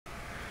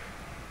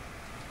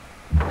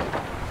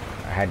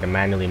had to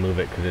manually move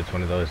it because it's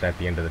one of those at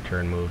the end of the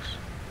turn moves.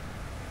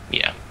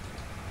 Yeah.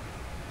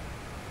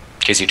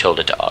 Because you told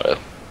it to auto.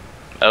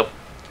 Oh.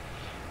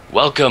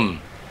 Welcome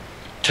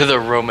to the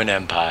Roman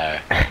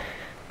Empire.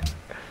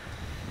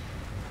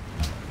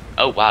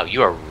 Oh, wow,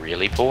 you are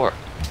really poor.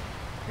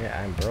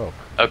 Yeah, I'm broke.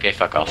 Okay,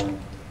 fuck off.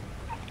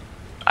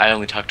 I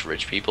only talk to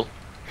rich people.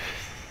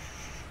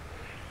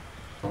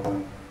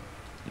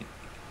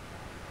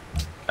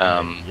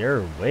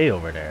 You're way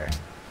over there.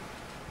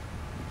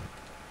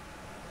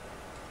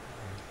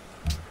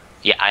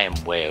 Yeah, I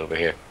am way over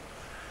here.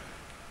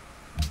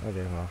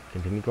 Okay, well,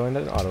 continue going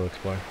to the auto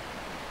explore.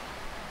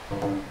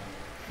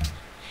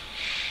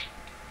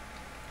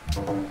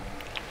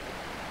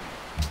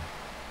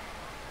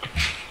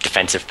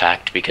 Defensive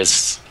pact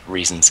because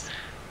reasons.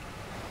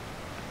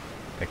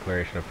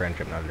 Declaration of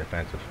friendship, not a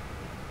defensive.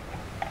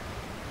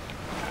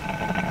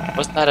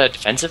 Wasn't that a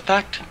defensive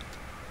pact?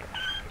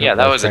 Yeah,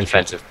 that was a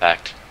defensive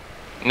pact.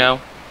 No.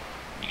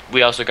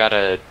 We also got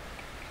a...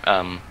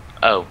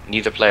 oh,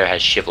 neither player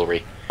has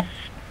chivalry.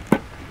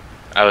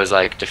 I was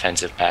like,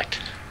 defensive pact.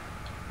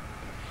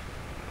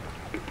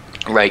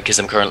 Right, because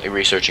I'm currently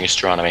researching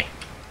astronomy.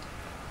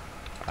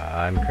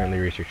 I'm currently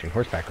researching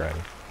horseback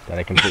riding. That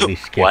I completely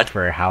skipped What?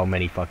 for how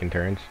many fucking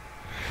turns?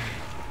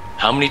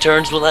 How many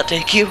turns will that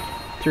take you?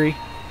 3.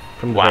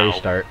 From the Wow. very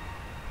start.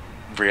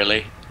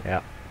 Really?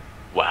 Yeah.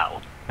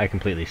 Wow. I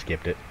completely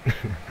skipped it.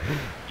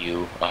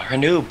 You are a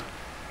noob.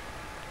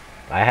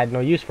 I had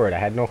no use for it. I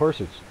had no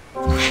horses.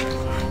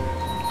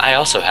 I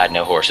also had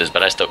no horses,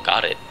 but I still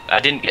got it. I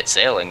didn't get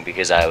sailing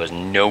because I was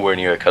nowhere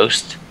near a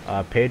coast.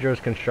 Pedro's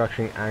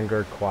constructing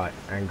Angkor Wat.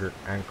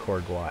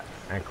 Angkor Wat.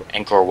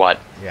 Angkor Wat?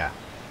 Yeah.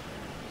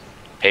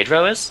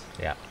 Pedro is?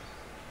 Yeah.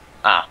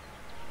 Ah.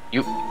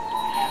 You...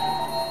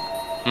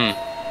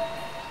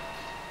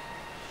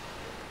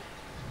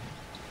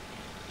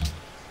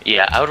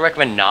 Yeah, I would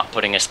recommend not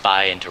putting a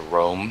spy into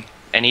Rome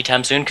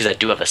anytime soon, because I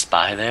do have a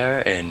spy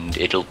there, and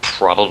it'll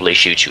probably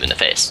shoot you in the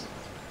face.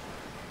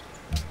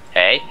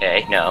 Hey,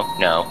 hey, no,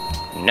 no,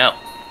 no.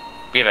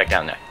 Get back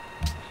down there.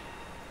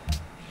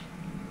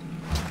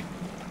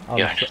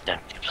 You're just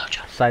empty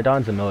blowjob.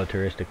 Sidon's a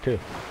militaristic too.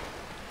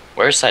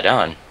 Where's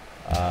Sidon?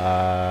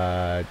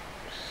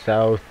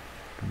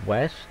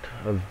 Southwest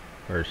of,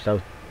 or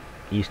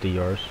southeast of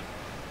yours.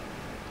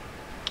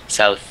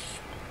 Southeast?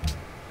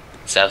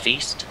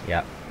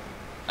 Yeah.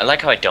 I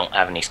like how I don't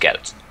have any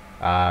scouts.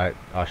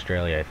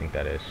 Australia, I think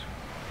that is.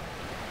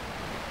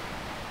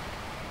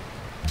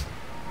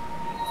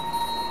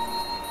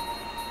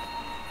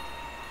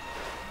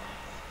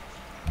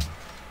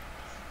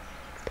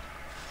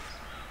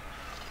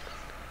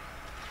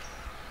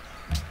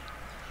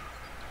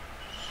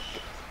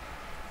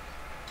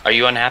 Are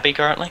you unhappy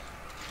currently?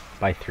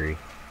 By 3.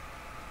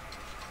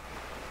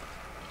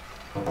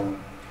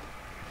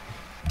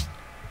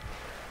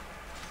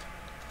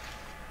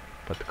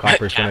 But the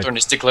copper's Catherine gonna...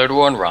 has declared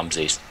war on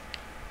Ramses.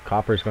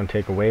 Copper's gonna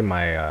take away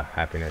my,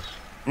 happiness.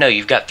 No,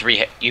 you've got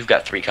 3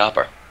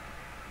 copper.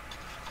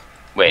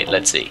 Wait,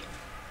 let's see.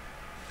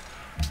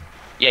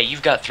 Yeah,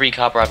 you've got 3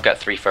 copper, I've got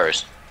 3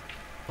 furs.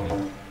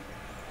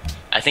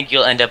 I think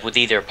you'll end up with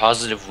either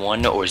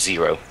 +1 or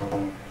 0.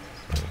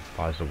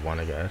 +1,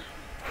 I guess.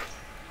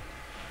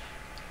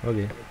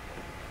 Okay.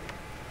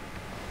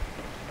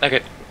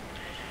 Okay.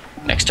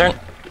 Next turn.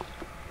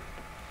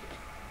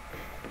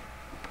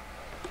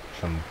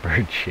 Some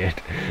bird shit.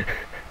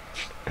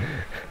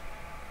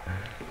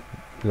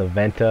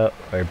 Leventa,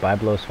 or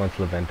Byblos wants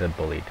Leventa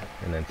bullied,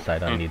 and then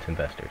Sidon needs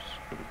investors.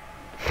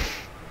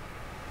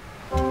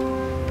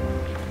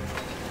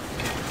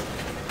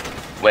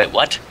 Wait,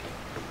 what?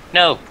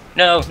 No,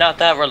 no, not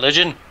that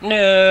religion.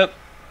 No.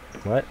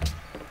 What?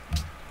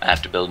 I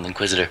have to build an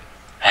Inquisitor.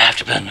 I have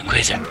to build an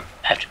Inquisitor.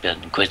 I have to build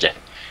an Inquisitor.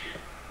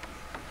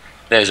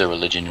 There's a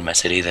religion in my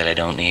city that I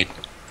don't need.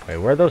 Wait,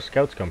 where those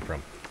scouts come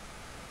from?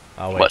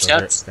 Oh wait, What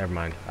scouts? Never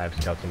mind. I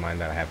have scouts in mind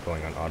that I have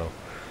going on auto.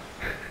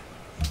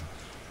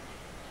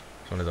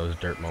 It's one of those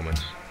dirt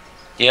moments.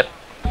 Yep.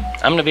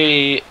 I'm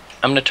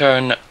gonna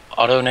turn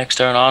auto next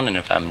turn on, and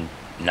if I'm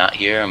not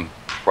here, I'm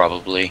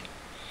probably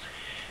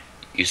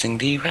using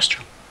the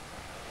restroom.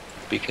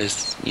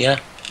 Because, yeah.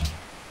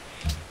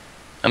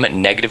 I'm at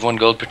 -1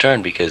 gold per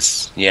turn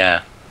because,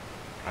 yeah.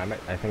 I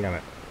think I'm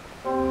at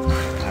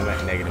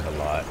negative a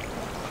lot.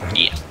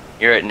 Yeah.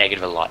 You're at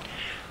negative a lot.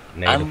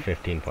 Negative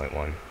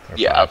 15.1.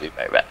 Yeah, 5. I'll be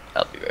right back.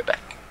 I'll be right back.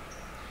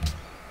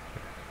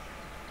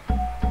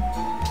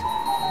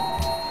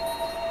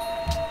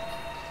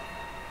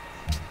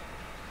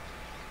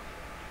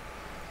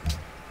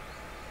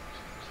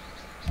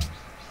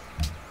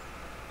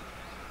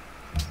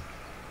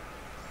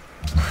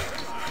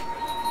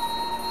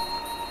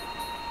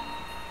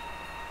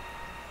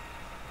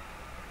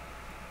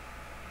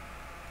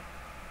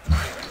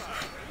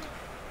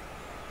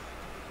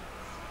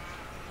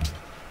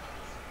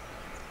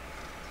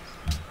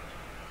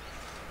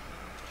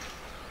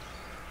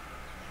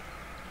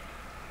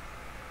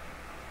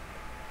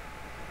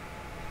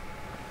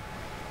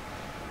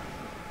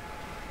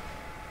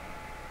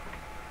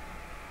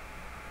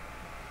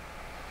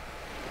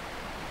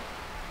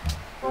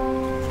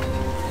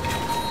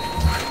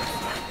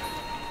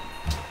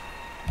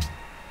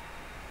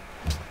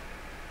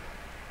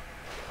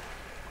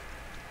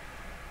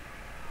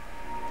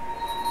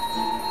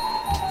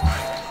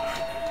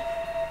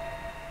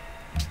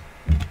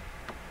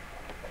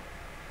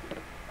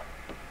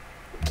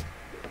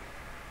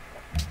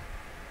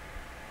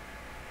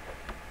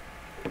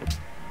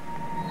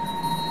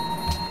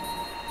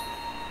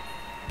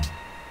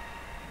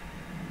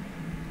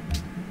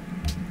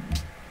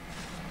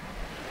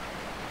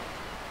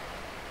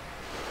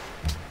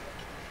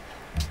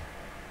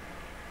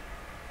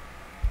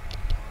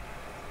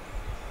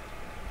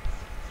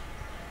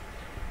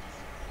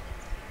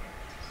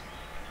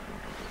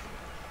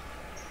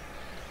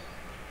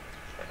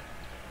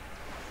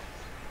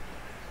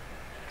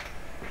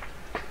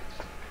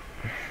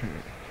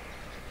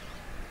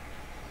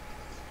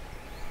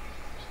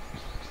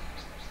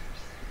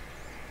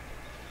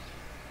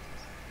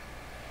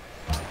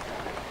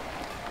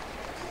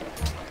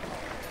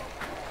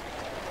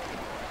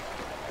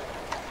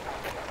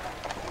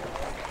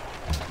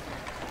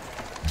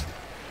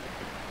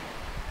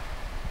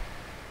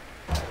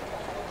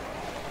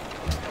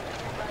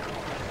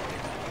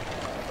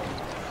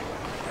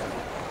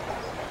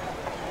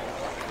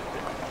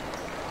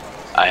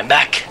 I am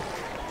back.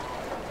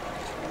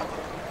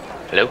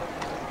 Hello?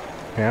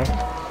 Yeah?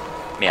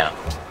 Meow.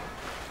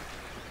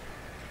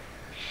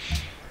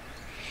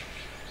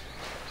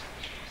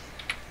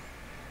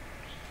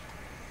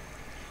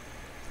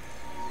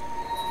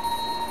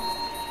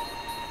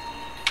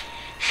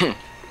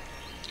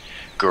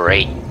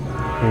 Great.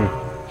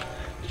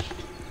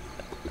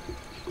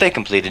 They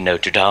completed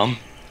Notre Dame.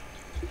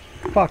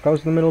 Fuck, I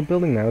was in the middle of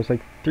building that. I was like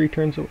 4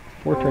 turns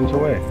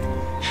away.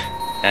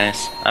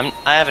 Nice.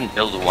 I haven't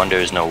built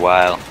wonders in a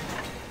while.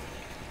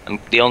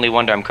 The only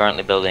wonder I'm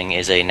currently building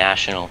is a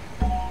national,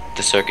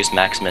 the Circus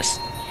Maximus,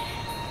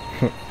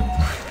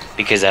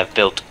 because I've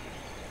built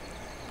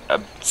a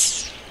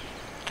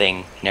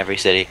thing in every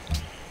city.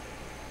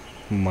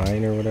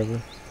 Mine or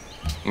whatever?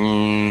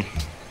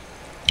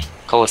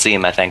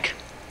 Colosseum, I think.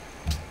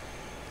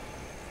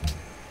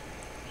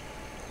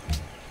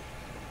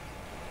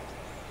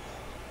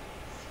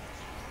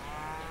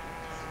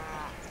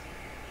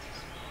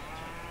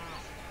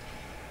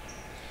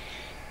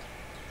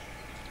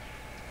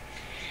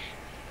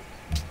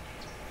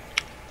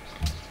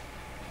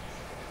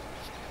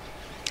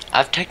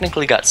 I've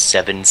technically got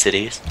 7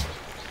 cities.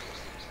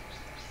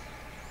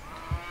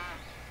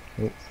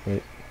 Oh,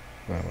 wait.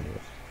 I don't do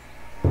it.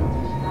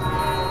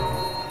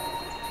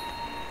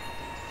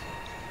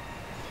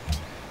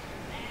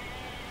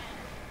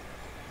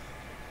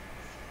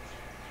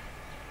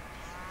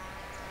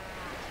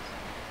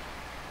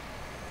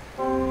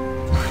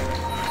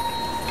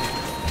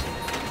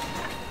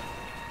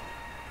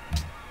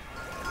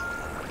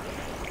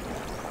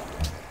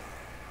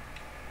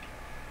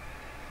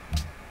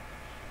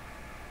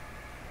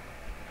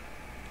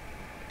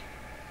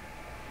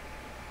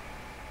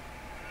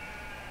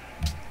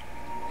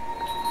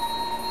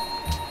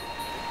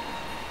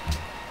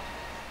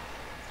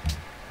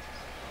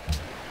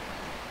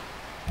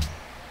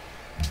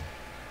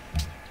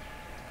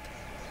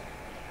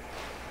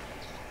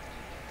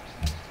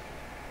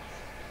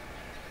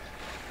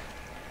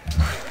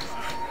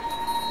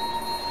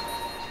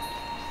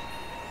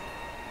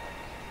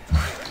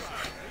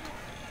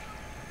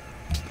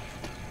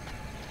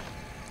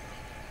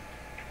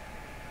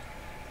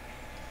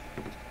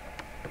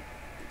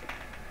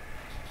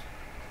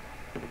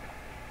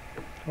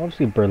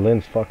 Obviously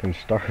Berlin's fucking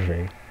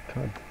starving.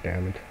 God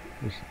damn it.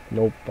 There's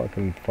no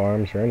fucking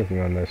farms or anything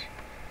on this.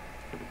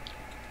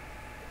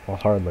 Well,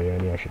 hardly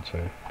any, I should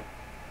say.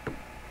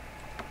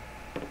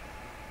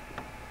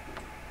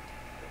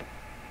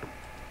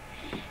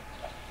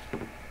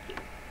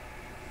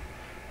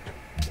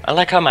 I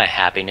like how my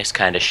happiness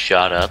kind of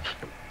shot up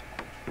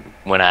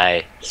when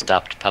I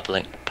stopped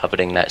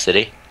puppeting that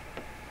city.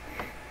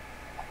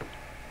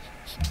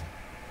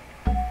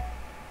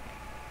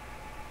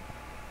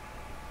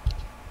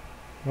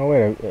 Oh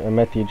wait, I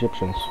met the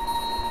Egyptians.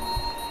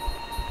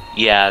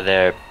 Yeah,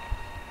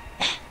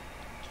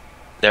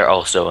 they're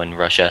also in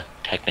Russia,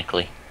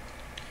 technically.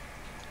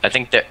 I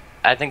think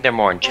they're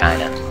more in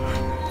China.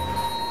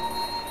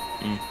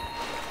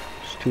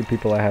 There's 2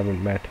 people I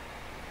haven't met.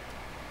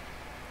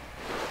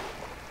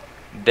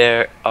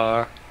 There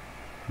are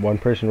 1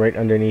 person right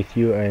underneath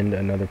you and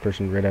another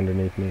person right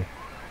underneath me.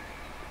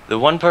 the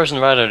one person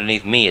right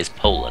underneath me is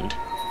Poland.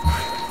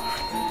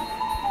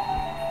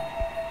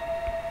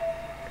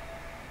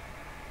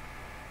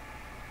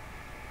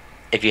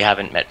 If you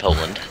haven't met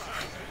Poland.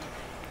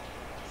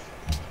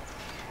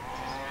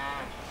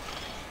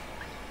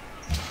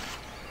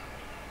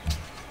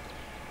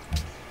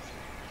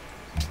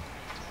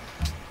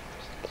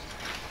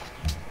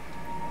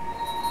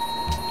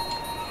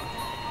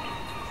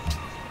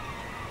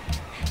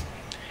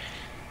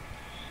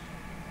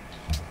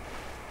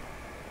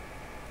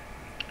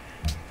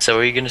 So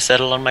are you gonna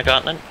settle on my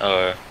continent,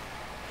 or?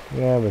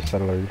 Yeah, I have a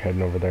settler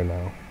heading over there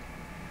now.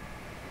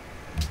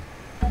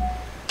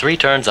 3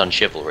 turns on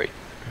chivalry.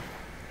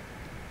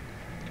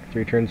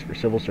 3 turns for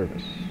civil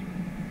service.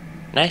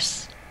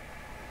 Nice.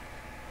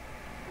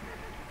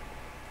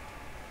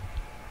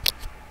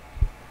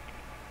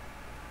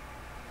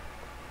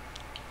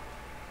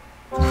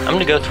 I'm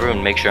gonna go through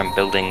and make sure I'm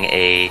building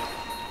a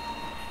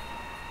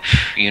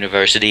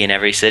university in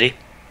every city.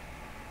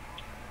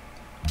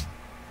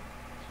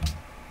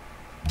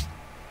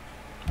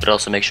 But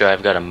also make sure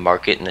I've got a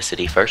market in the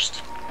city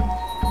first.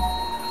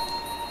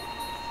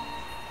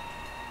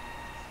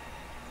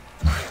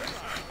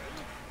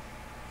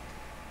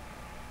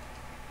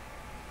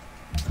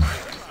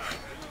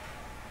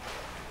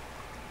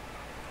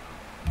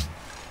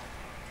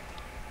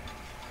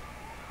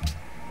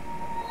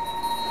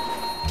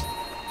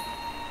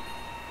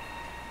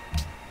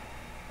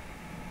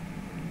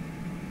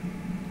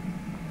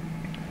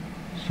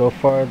 So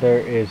far there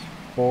is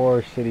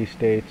 5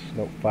 city-states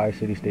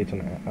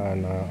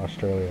on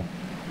Australia.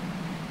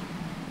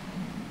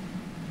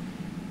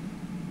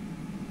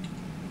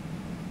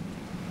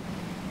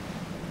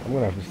 I'm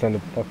gonna have to send a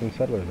fucking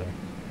settler there.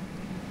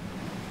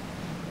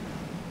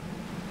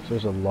 So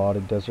there's a lot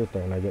of desert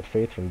there, and I get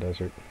faith from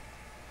desert.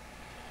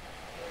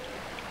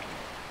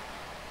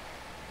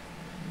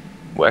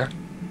 Where?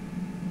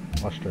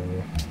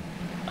 Australia.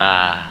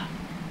 Ah.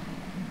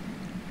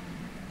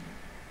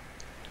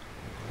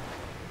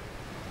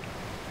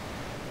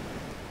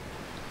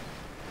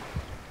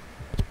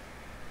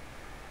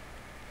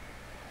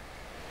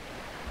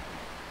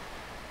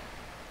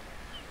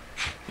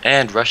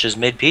 And Russia's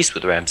made peace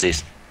with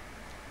Ramses.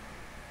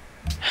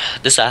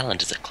 This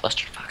island is a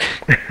clusterfuck.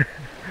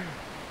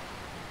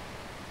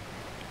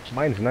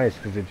 Mine's nice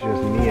because it's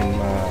just me and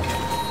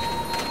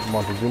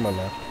Montezuma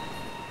left.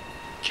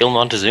 Kill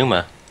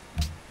Montezuma.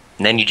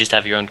 And then you just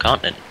have your own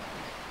continent.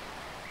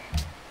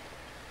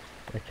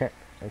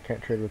 I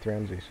can't trade with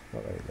Ramses. Oh,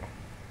 there you go.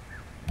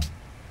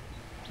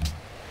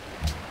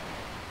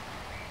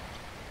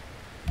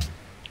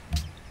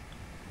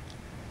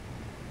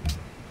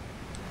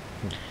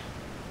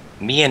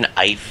 Me and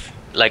Ife.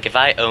 Like, if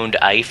I owned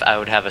Ife, I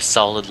would have a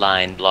solid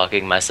line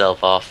blocking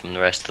myself off from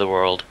the rest of the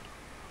world.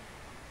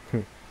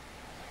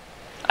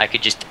 I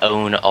could just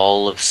own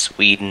all of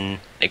Sweden,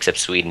 except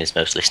Sweden is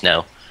mostly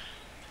snow.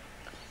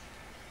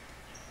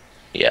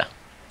 Yeah.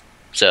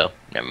 So,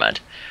 never mind.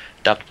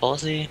 Adopt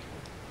policy.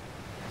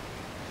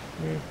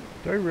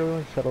 Do I really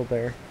want to settle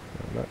there?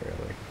 No, not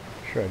really.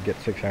 Sure, I'd get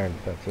 6 iron,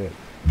 but that's it.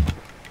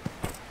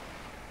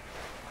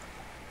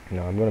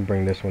 No, I'm gonna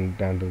bring this one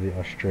down to the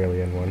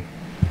Australian one.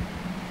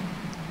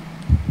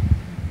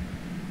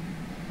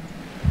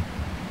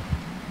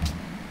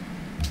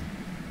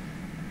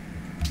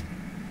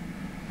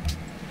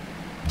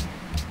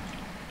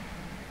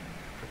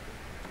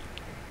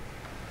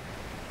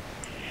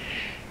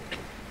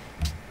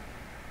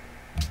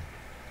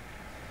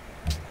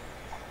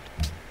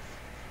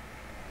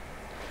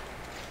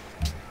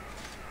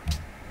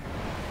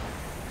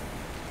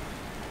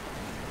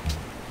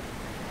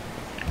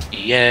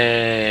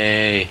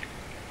 Yay!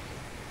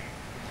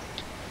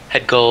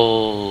 Head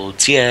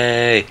golds,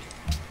 yay!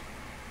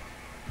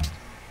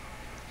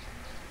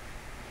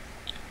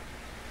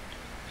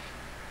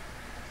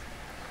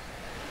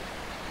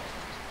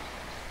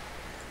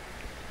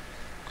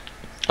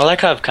 I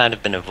like how I've kind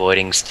of been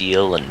avoiding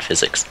steel and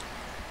physics.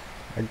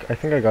 I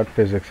think I got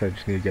physics, I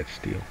just need to get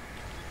steel.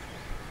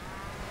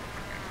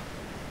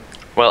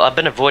 Well, I've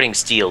been avoiding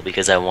steel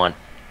because I want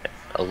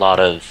a lot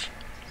of,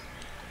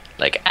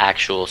 like,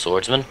 actual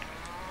swordsmen.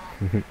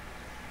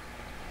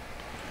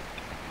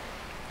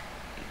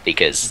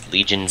 Because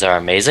legions are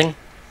amazing.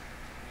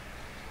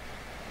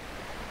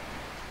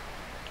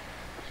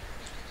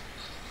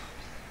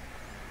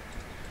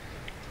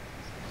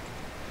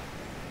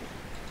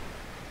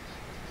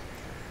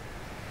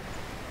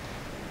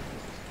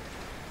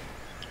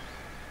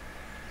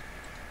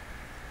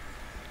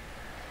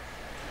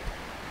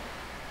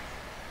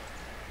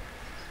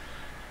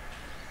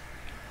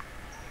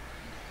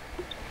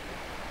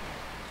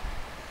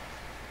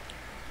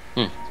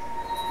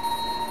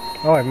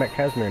 Oh, I've met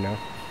Casimir now.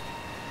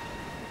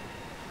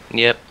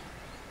 Yep.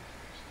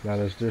 Now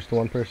there's just the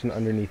one person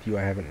underneath you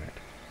I haven't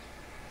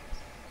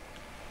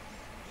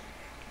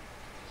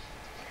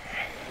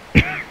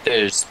met.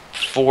 There's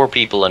 4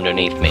 people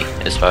underneath me,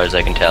 as far as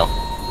I can tell.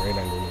 Right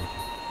underneath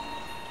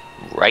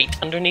you.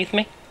 Right underneath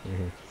me?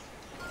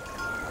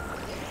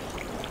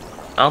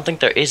 I don't think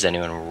there is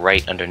anyone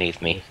right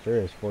underneath me. Yes, there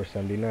is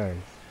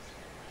 479.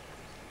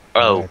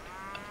 Oh,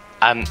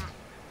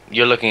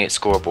 you're looking at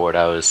scoreboard.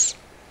 I was.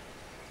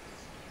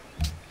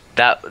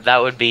 That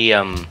would be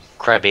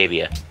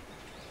Crybabia.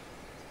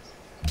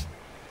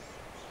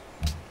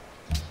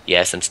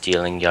 Yes, I'm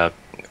stealing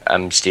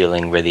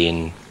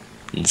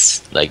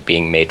Rithian's like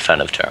being made fun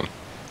of term.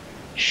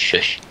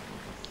 Shush.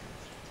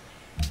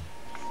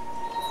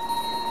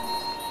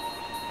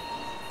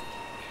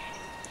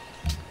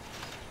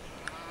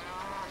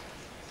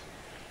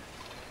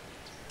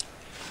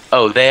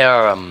 Oh, they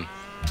are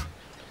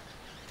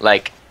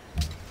like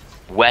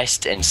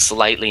west and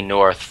slightly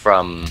north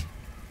from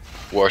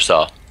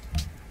Warsaw.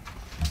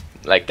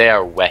 Like, they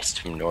are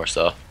west from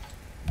Warsaw.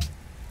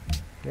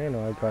 Yeah,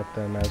 no, I got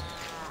them as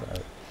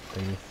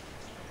thingy.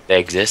 They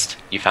exist?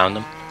 You found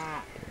them?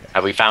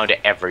 Have we found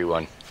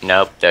everyone?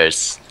 Nope,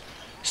 there's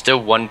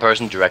still one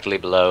person directly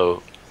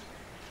below,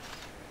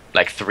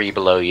 like 3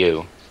 below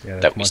you. Yeah,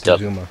 that's that we still.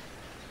 Montezuma.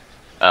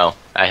 Oh,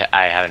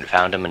 I haven't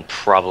found them and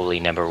probably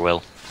never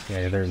will.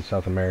 Yeah, they're in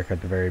South America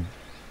at the very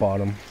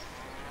bottom.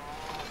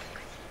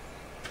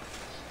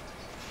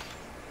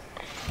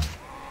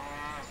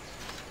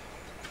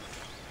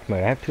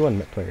 Wait, I have 2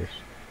 unmet players.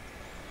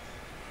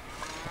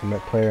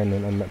 Unmet player and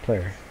then unmet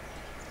player.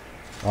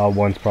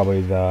 One's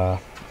probably the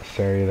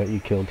Assyria that you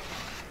killed.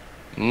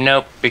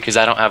 Nope, because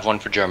I don't have one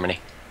for Germany.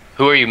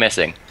 Who are you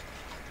missing?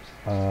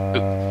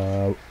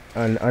 An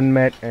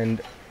unmet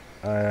and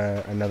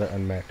another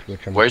unmet,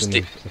 which I'm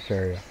assuming is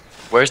Assyria.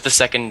 Where's the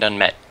second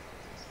unmet?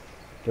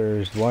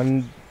 There's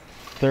one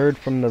third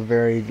from the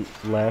very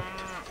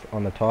left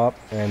on the top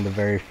and the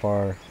very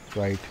far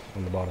right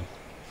on the bottom.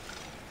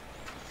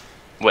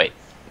 Wait,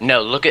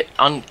 no, look at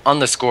on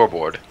the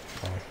scoreboard.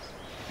 Oh.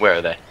 Where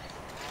are they?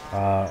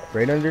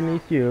 Right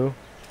underneath you,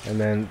 and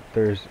then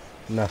there's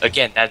nothing.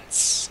 Again,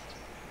 that's.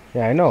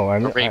 Yeah, I know.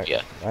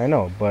 Arabia. I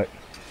know, but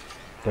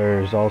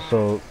there's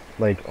also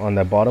like on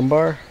the bottom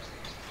bar.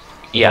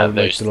 Yeah, like,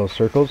 there's the little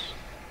circles.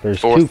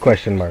 There's 4th. 2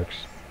 question marks.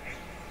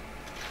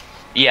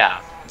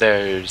 Yeah,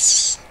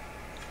 there's.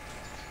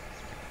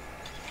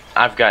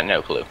 I've got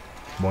no clue.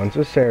 One's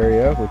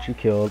Assyria, which you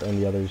killed,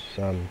 and the other's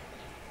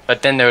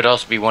But then there would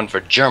also be one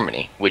for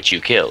Germany, which you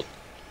killed.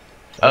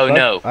 Oh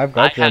no, I've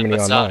got Germany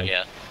have on mine.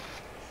 Asaria.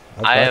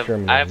 I've got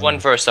Germany I on have one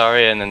mine. for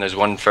Asaria, and then there's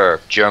one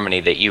for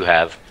Germany that you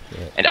have,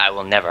 Yeah. and I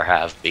will never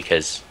have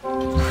because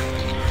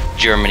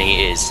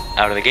Germany is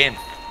out of the game.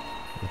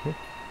 Mhm.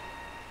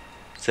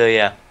 So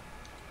yeah.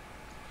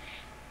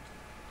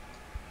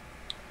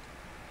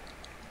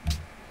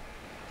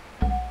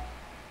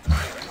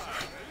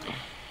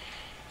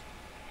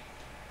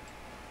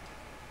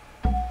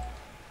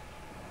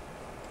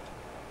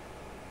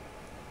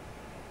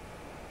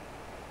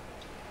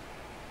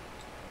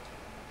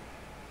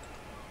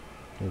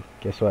 And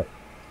guess what?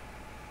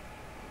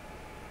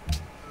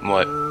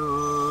 What?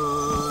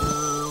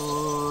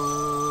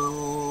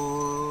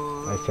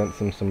 I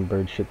sent some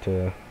bird shit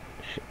to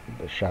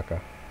the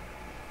Shaka.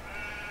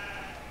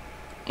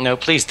 No,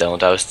 please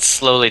don't. I was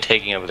slowly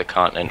taking over the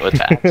continent with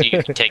that.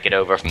 You can take it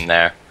over from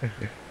there.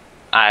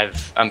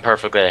 I'm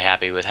perfectly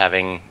happy with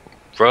having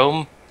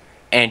Rome,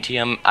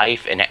 Antium,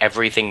 Ife, and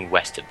everything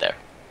west of there.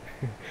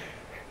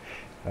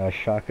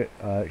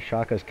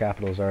 Shaka's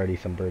capital is already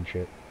some bird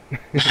shit.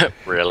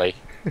 Really?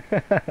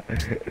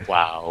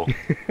 Wow.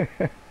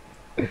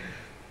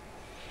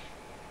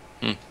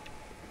 Hmm.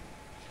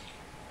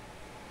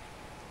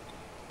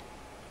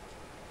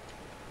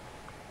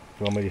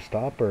 You want me to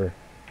stop or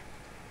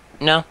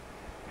No.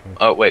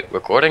 Oh wait,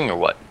 recording or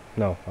what?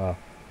 no?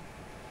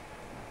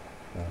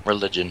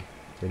 Religion.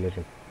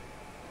 Religion.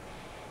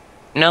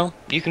 No,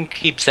 you can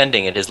keep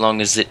sending it as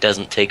long as it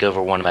doesn't take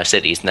over one of my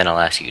cities, and then I'll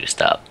ask you to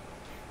stop.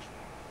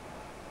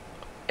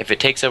 If it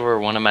takes over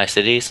one of my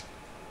cities,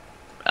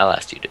 I'll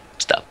ask you to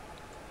stop.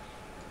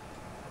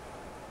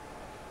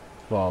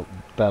 Well,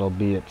 that'll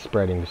be it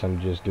spreading because I'm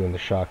just doing the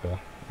Shaka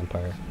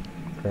Empire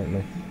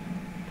currently,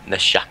 The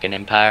Shakan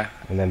Empire.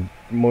 and then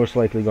most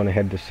likely going to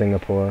head to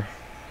Singapore.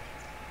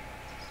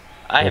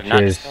 I have which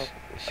not. is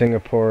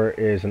Singapore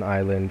is an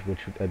island, which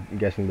I'm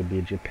guessing would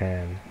be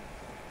Japan.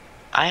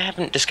 I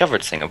haven't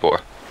discovered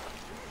Singapore.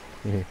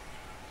 Mhm.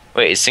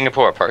 Wait, is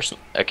Singapore a person?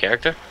 A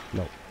character?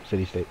 No,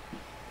 city-state.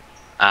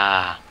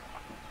 Ah.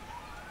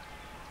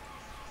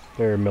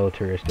 They're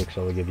militaristic,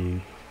 so they'll give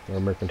you, or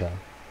mercantile.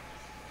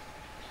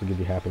 They'll give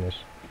you happiness.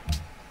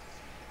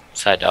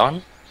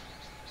 Sidon?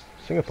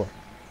 Singapore.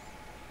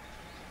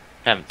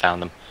 Haven't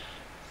found them.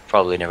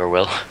 Probably never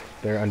will.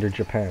 They're under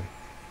Japan.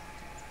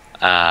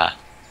 Ah.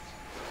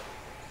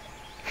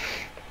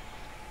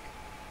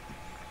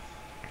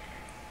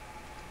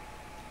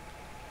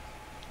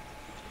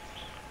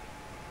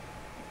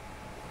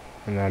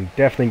 And I'm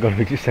definitely going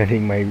to be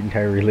sending my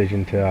entire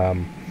religion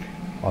to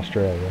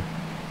Australia.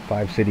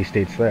 5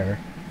 city-states there.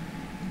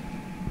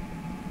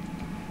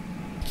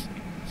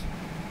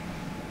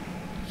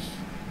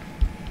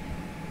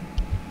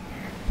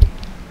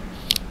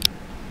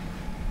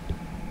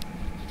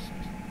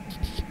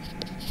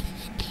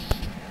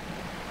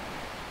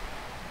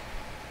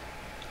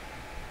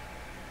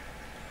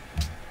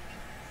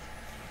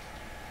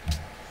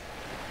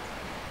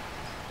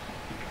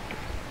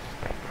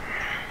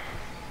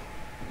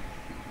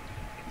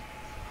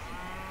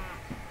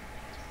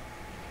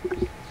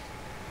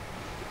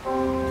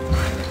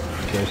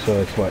 Okay,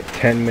 so it's what,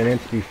 10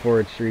 minutes before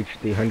it's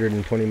reached the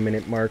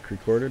 120-minute mark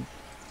recorded?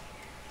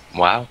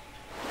 Wow.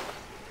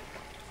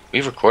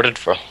 We've recorded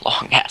for a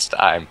long ass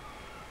time.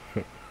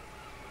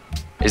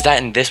 Is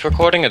that in this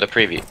recording or the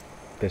preview?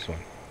 This one.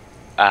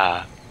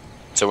 Ah.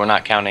 So we're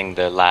not counting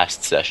the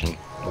last session.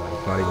 Well,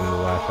 it's not even the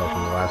last session.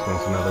 The last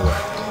one's another,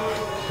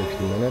 what,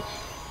 60 minutes?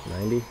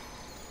 90?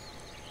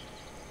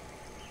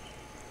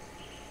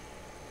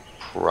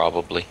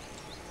 Probably.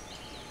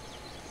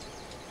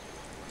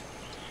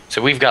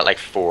 So we've got like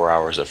 4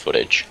 hours of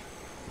footage.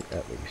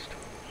 At least.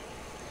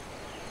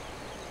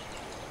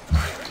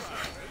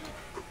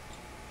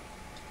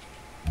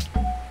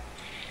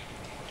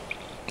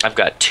 I've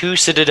got 2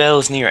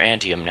 citadels near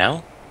Antium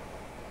now.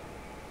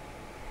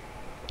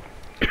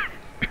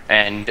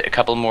 And a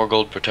couple more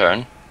gold per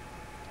turn.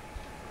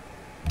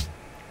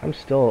 I'm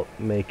still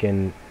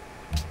making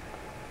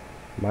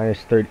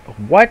minus 30.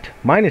 What?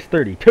 Minus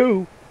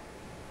 32?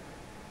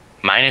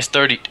 Minus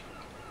 30.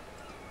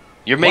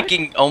 You're What?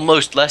 making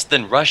almost less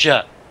than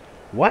Russia.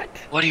 What?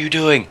 What are you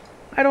doing?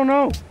 I don't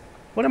know.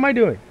 What am I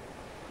doing?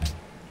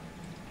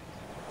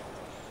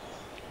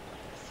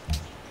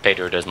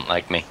 Pedro doesn't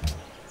like me.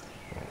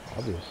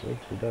 Obviously,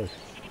 he does.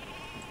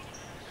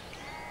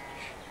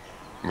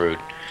 Rude.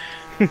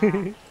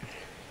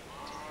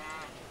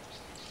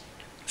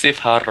 See if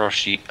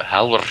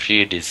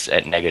Halrashid is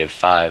at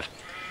 -5.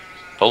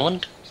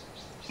 Poland?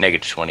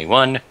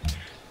 -21.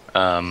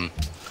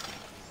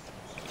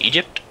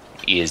 Egypt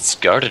is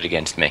guarded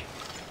against me.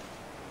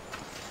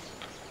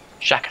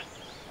 Shaka.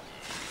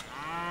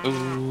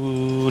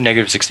 Ooh,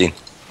 -16.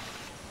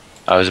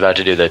 I was about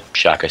to do the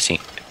Shaka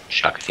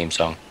theme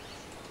song.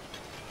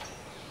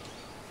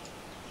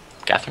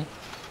 Catherine?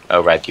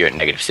 Oh, right, you're at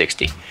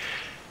 -60.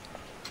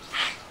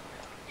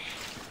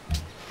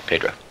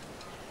 Pedro.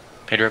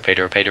 Pedro.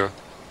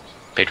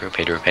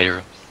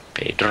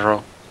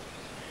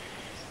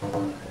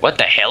 What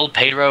the hell,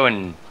 Pedro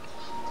and...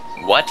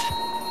 what?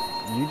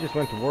 You just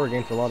went to war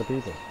against a lot of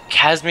people.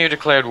 Casimir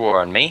declared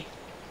war on me.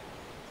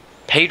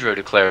 Pedro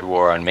declared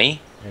war on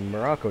me. And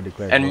Morocco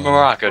declared And war on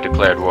Morocco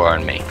declared war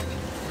on me.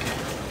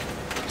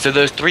 So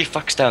those 3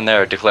 fucks down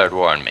there declared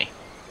war on me.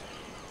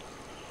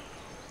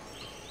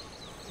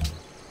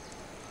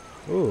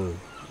 you. Ooh.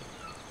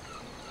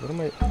 What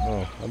am I...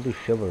 Oh, I'll do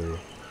chivalry.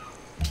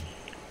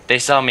 They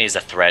saw me as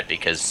a threat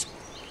because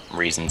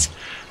reasons.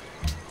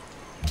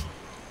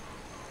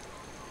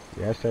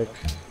 The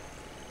Aztecs.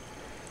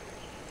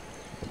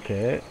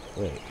 Okay,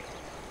 wait.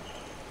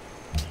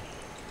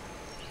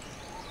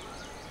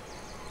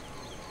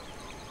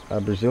 A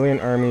Brazilian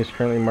army is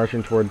currently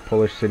marching toward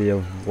Polish city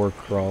of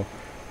Warsaw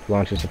to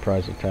launch a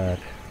surprise attack.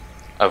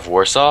 Of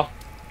Warsaw?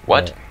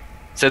 What? Yeah.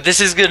 So this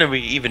is gonna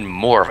be even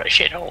more of a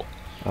shithole.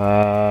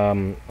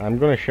 I'm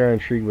gonna share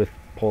intrigue with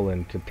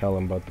Poland to tell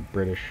them about the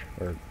British,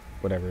 or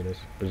whatever it is,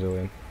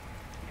 Brazilian.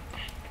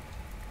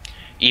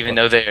 Even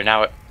though they are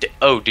now...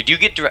 Oh, did you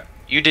get...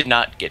 You did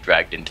not get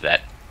dragged into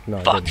that. No,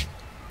 I Fuck. didn't.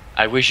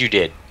 I wish you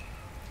did.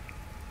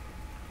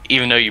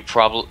 Even though you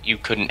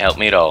couldn't help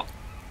me at all.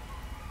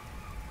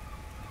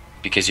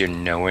 Because you're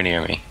nowhere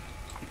near me.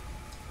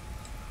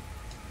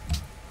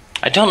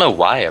 I don't know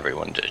why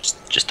everyone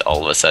just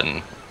all of a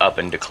sudden up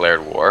and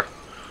declared war.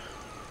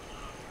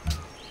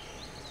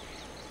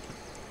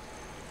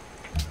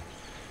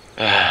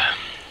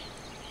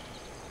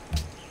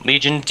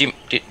 Legion, do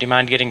you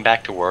mind getting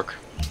back to work?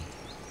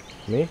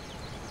 Me?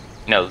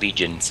 No,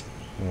 legions.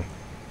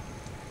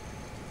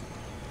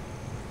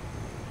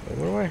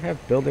 What do I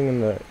have building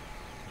in the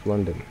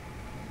London?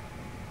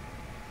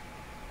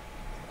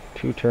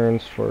 2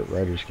 turns for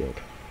Riders Guild.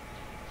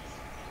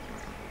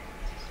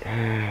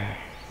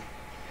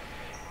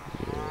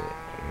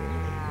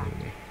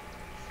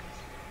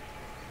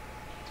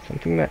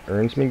 Something that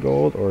earns me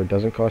gold or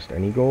doesn't cost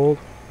any gold.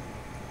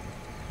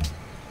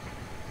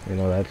 You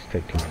know, that's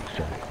take too much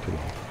time. Too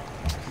long.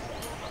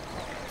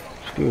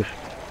 Just do a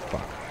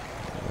fuck.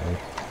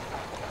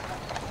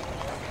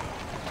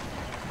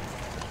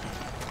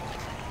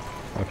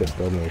 I could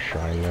build me a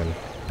shrine then.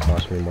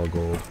 Cost me more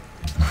gold.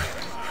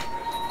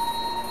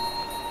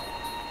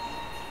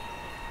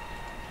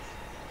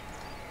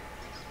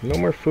 No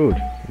more food.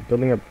 I'm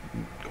building up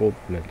gold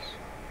myths.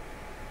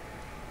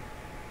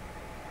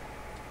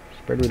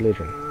 Spread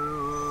religion.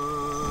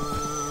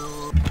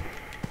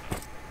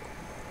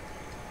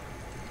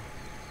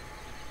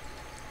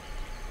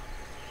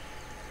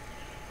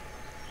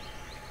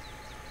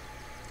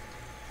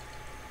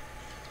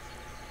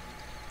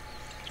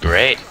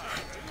 Great.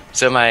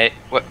 So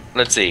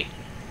let's see.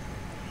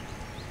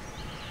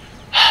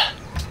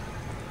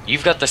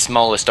 You've got the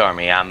smallest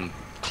army. I'm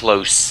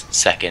close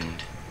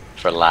second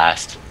for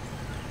last.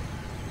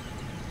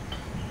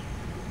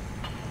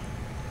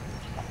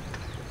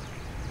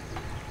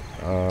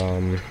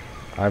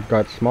 I've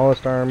got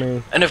smallest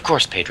army, And of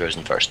course Pedro's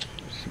in first.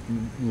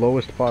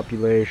 lowest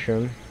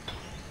population.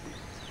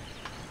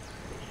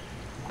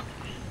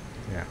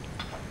 Yeah.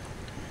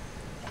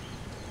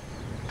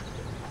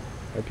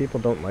 My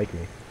people don't like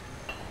me.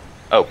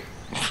 Oh.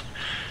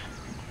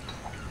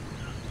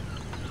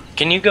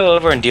 Can you go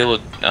over and deal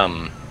with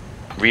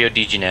Rio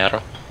de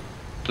Janeiro,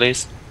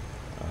 please?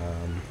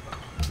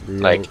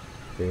 Rio Like-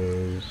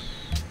 is...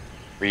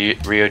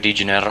 Rio de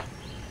Janeiro.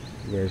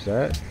 Where's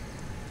that?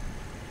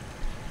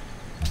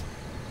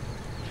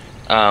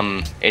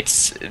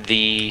 It's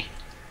the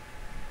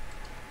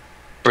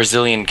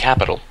Brazilian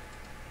capital.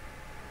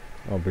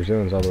 Oh,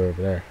 Brazilian's all the way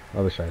over there.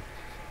 Other side.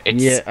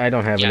 It's, Yeah, I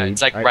don't have yeah, any...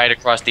 it's like right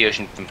across the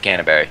ocean from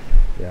Canterbury.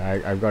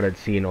 Yeah, I've got it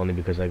seen only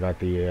because I got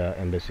the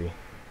embassy.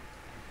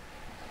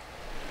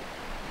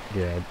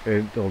 Yeah,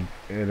 it'll,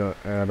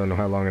 I don't know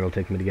how long it'll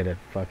take me to get a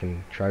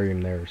fucking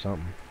trireme there or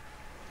something.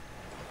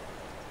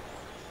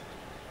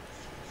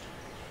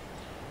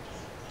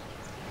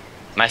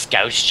 My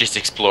scout's just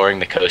exploring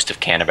the coast of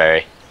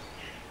Canterbury.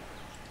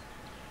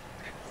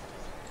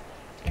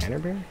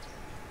 Canterbury?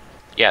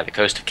 Yeah, the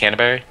coast of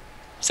Canterbury,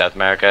 South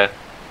America.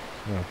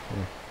 Oh,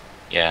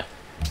 Yeah.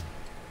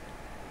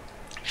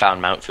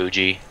 Found Mount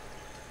Fuji.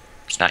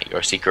 It's not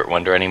your secret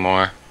wonder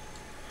anymore.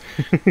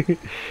 yeah.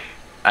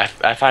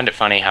 I find it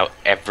funny how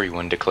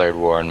everyone declared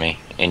war on me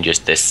in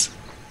just this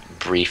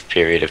brief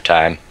period of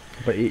time.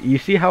 But you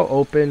see how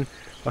open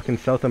fucking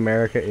South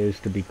America is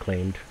to be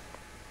claimed?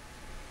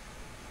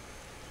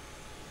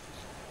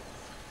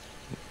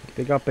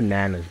 They got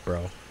bananas,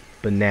 bro.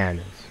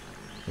 Bananas.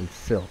 And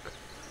silk.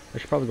 I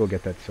should probably go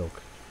get that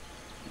silk.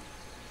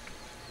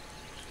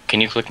 Can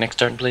you click next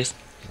turn, please?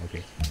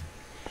 Okay.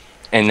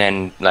 And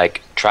then,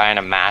 like, try and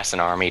amass an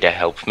army to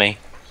help me.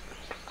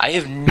 I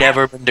have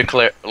never been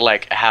declared,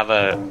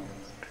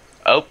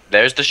 Oh,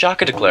 there's the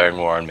Shaka declaring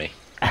war on me.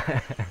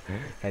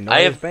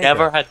 I have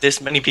never had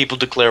this many people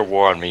declare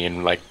war on me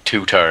in, like,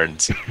 2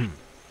 turns.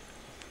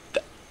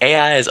 The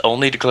AI has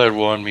only declared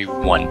war on me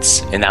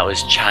once, and that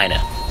was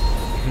China.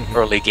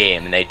 Early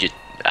game, and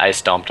I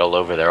stomped all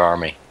over their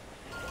army.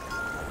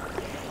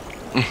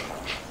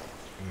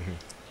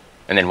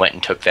 And then went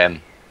and took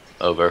them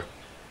over.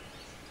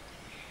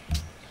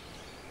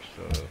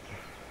 So,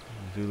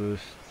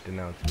 Zulus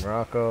denounce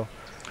Morocco.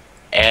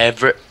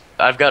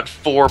 I've got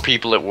 4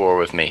 people at war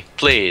with me.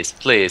 Please,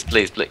 please,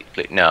 please, please,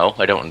 please. No,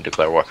 I don't want to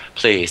declare war.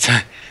 Please.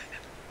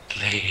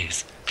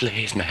 Please,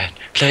 please, man.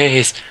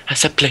 Please. I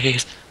said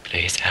please.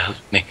 Please help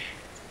me.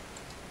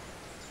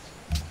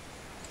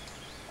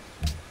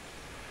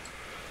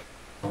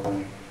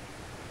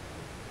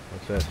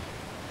 What's this?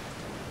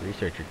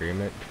 Research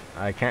agreement.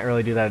 I can't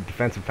really do that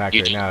defensive pact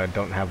right now. I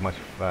don't have much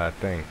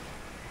thing.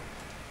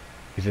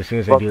 Because as soon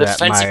as I do that,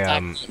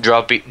 my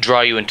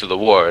draw you into the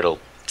war. It'll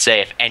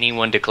say if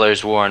anyone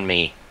declares war on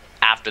me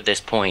after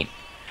this point,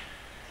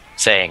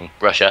 saying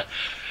Russia,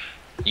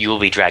 you will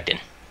be dragged in.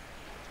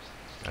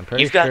 I'm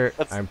pretty sure.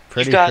 I'm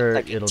pretty sure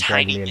it'll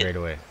drag me in right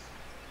away.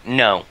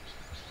 No.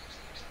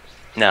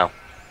 No.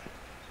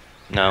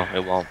 No,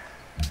 it won't.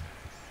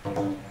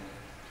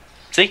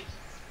 See?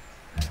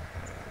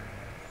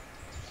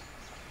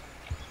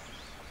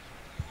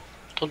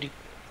 Told you.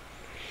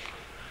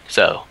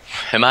 So,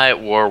 am I at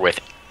war with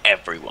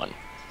everyone?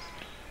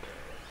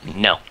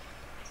 No.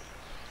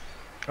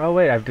 Oh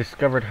wait, I've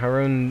discovered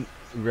Harun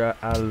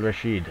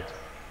al-Rashid.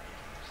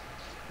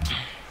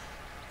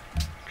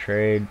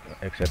 Trade,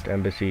 accept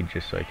embassy,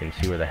 just so I can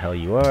see where the hell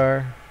you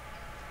are.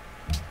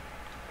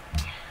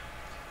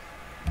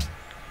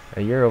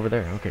 You're over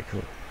there. Okay,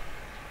 cool.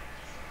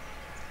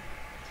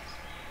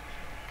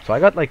 So I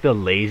got like the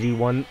lazy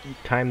one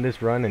time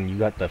this run, and you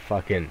got the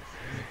fucking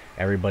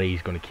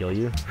everybody's gonna kill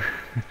you.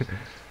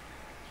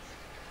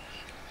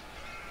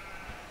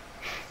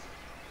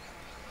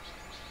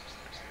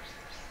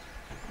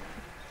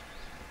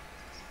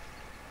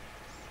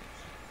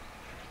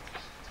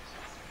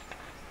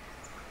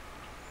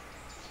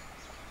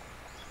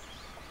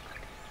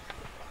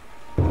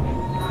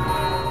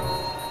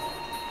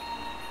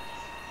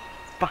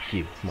 Fuck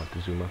you,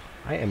 Montezuma.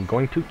 I am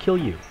going to kill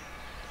you.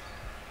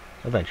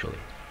 Eventually.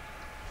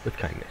 With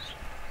kindness.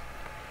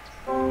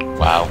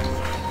 Wow.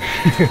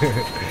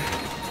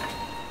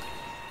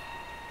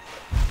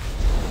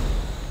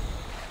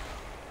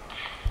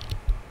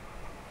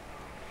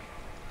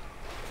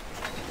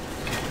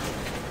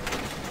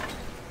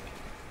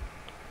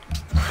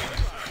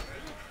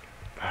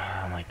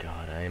 Oh my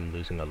god, I am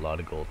losing a lot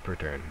of gold per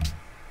turn.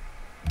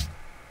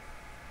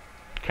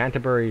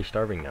 Canterbury is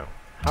starving now.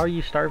 How are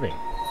you starving?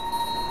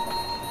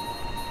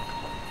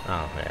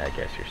 Oh, yeah, I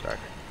guess you're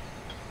starving.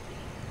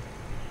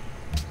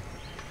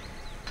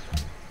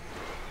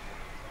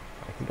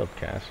 I can build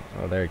castle.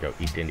 Oh, there you go,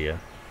 East India.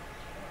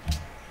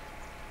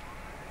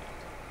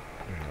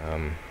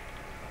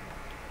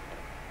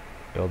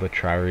 Build a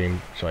trireme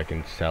so I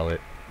can sell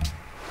it.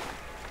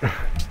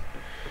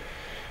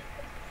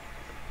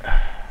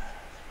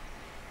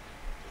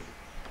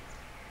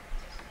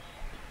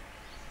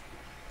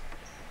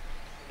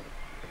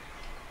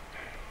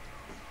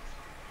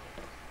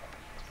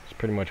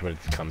 Pretty much what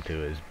it's come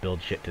to is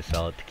build shit to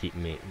sell it to keep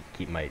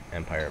my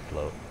empire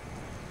afloat.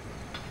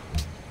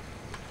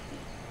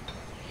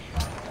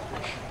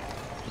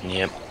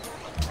 Yep.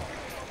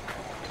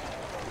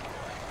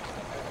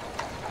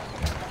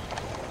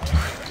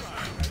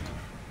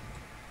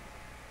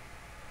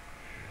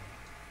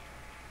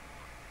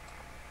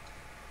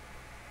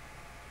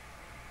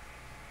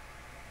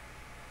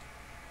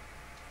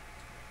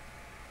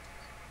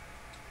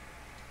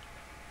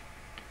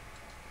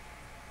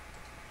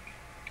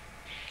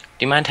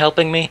 Do you mind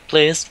helping me,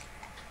 please?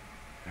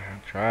 I'll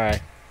try.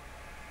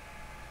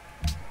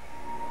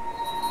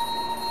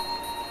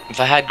 If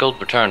I had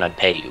gold return, I'd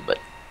pay you, but...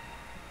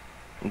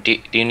 Do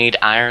you need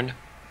iron?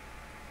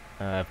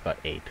 I've got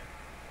 8.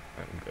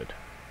 I'm good.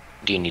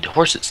 Do you need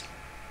horses?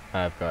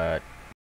 I've got